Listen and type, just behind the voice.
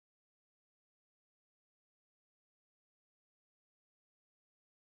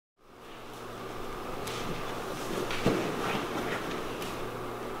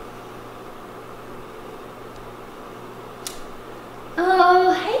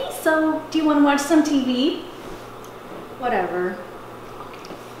So, do you want to watch some TV? Whatever.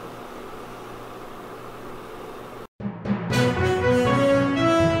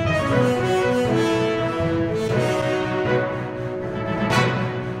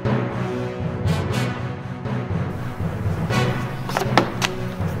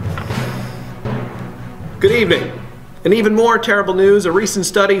 Good evening. And even more terrible news, a recent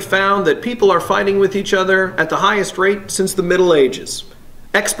study found that people are fighting with each other at the highest rate since the Middle Ages.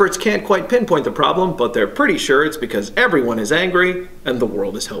 Experts can't quite pinpoint the problem, but they're pretty sure it's because everyone is angry and the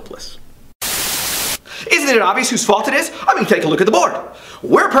world is hopeless. Isn't it obvious whose fault it is? I mean, take a look at the board.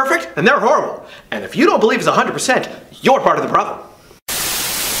 We're perfect and they're horrible. And if you don't believe it's 100%, you're part of the problem.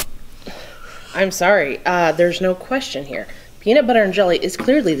 I'm sorry, there's no question here. Peanut butter and jelly is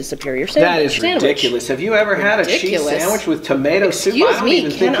clearly the superior sandwich. That is ridiculous. Have you ever had a cheese sandwich with tomato soup? Excuse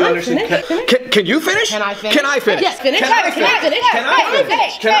me, can I finish? Can you finish? Can I finish? Can I finish? Yes, finish. Can I finish? Can I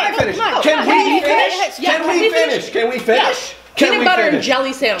finish? Can I finish? Can we finish? Can we finish? Can we finish? Peanut butter and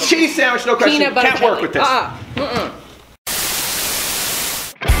jelly sandwich. Cheese sandwich, no question. Peanut butter Can't work with this.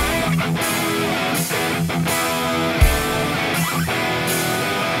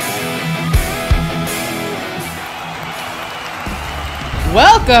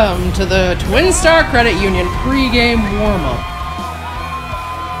 Welcome to the Twin Star Credit Union pregame warm-up.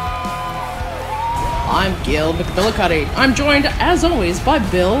 I'm Gil McGillicuddy. I'm joined, as always, by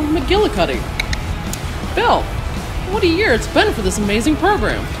Bill McGillicuddy. Bill, what a year it's been for this amazing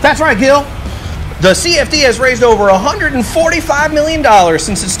program. That's right, Gil. The CFD has raised over $145 million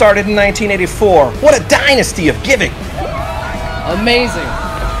since it started in 1984. What a dynasty of giving. Amazing.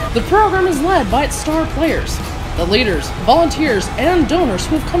 The program is led by its star players, the leaders, volunteers, and donors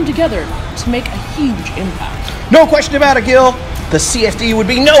who have come together to make a huge impact. No question about it, Gil. The CFD would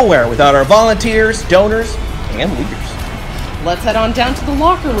be nowhere without our volunteers, donors, and leaders. Let's head on down to the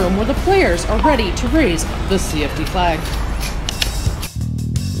locker room where the players are ready to raise the CFD flag.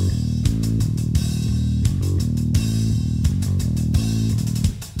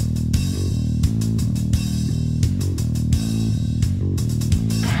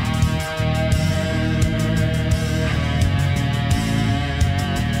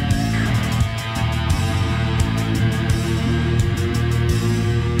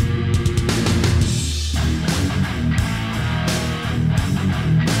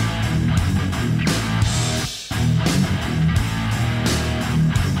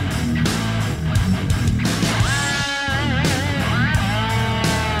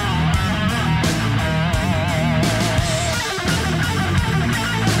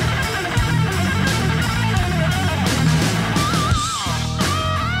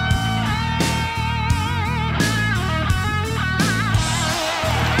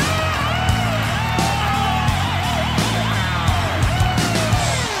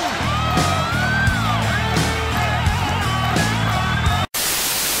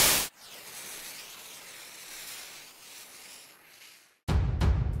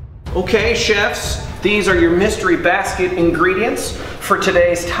 Okay, chefs, these are your mystery basket ingredients for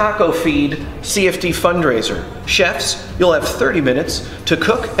today's Taco Feed CFD fundraiser. Chefs, you'll have 30 minutes to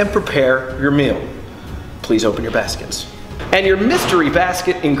cook and prepare your meal. Please open your baskets. And your mystery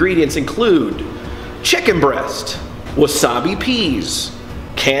basket ingredients include chicken breast, wasabi peas,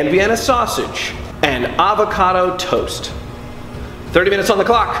 canned Vienna sausage, and avocado toast. 30 minutes on the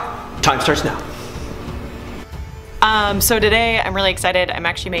clock. Time starts now. So today I'm really excited. I'm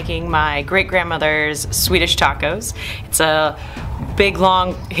actually making my great-grandmother's Swedish tacos. It's a big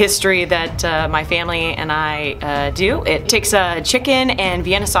long history that my family and I do. It takes chicken and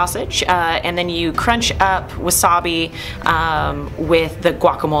Vienna sausage and then you crunch up wasabi with the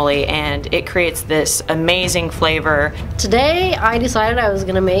guacamole and it creates this amazing flavor. Today I decided I was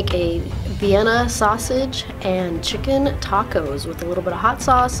gonna make a Vienna sausage and chicken tacos with a little bit of hot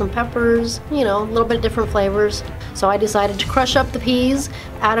sauce, some peppers, you know, a little bit of different flavors. So I decided to crush up the peas,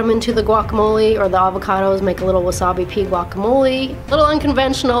 add them into the guacamole or the avocados, make a little wasabi pea guacamole. A little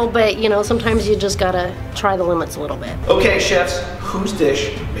unconventional, but you know, sometimes you just gotta try the limits a little bit. Okay, chefs, whose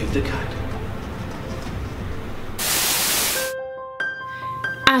dish made the cut?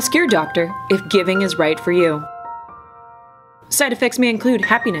 Ask your doctor if giving is right for you. Side effects may include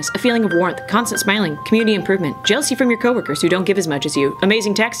happiness, a feeling of warmth, constant smiling, community improvement, jealousy from your coworkers who don't give as much as you,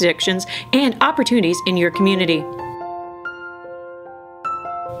 amazing tax deductions, and opportunities in your community.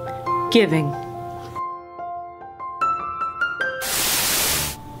 Giving.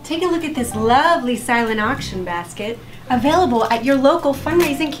 Take a look at this lovely silent auction basket, available at your local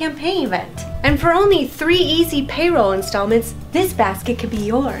fundraising campaign event. And for only 3 easy payroll installments, this basket could be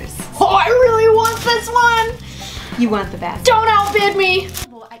yours. Oh, I really want this one! You want the basket? Don't outbid me!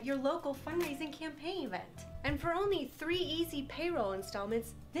 At at your local fundraising campaign event. And for only 3 easy payroll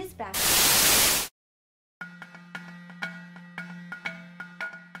installments, this basket.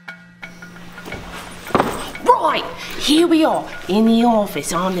 Right, here we are in the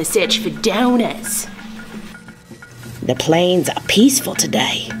office on the search for donors. The plains are peaceful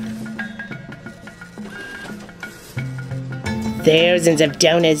today. Thousands of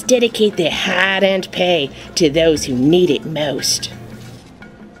donors dedicate their hard-earned pay to those who need it most.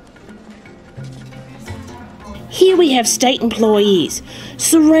 Here we have state employees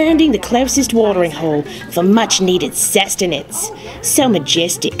surrounding the closest watering hole for much-needed sustenance. So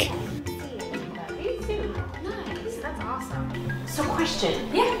majestic. Nice, that's awesome. So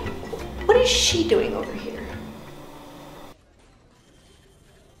question. Yeah. What is she doing over here?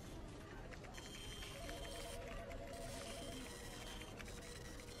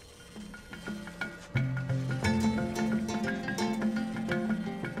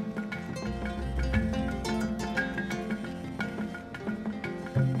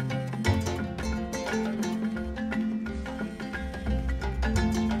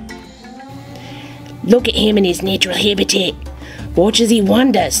 Look at him in his natural habitat. Watch as he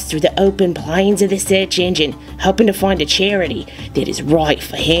wanders through the open plains of the search engine, hoping to find a charity that is right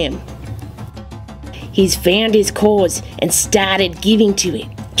for him. He's found his cause and started giving to it,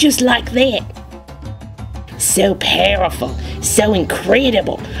 just like that. So powerful, so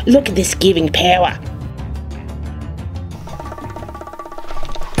incredible. Look at this giving power.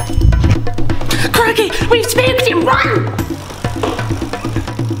 Crikey, we've spammed him, run!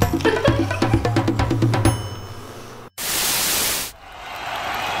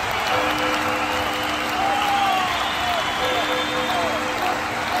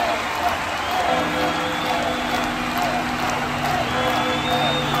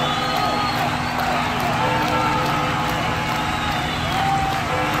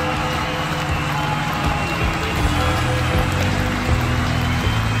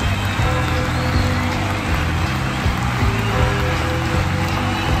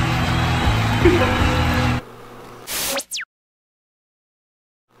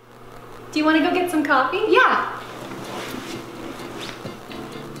 Do you want to go get some coffee? Yeah.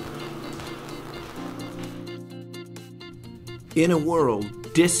 In a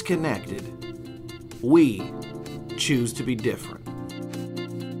world disconnected, we choose to be different.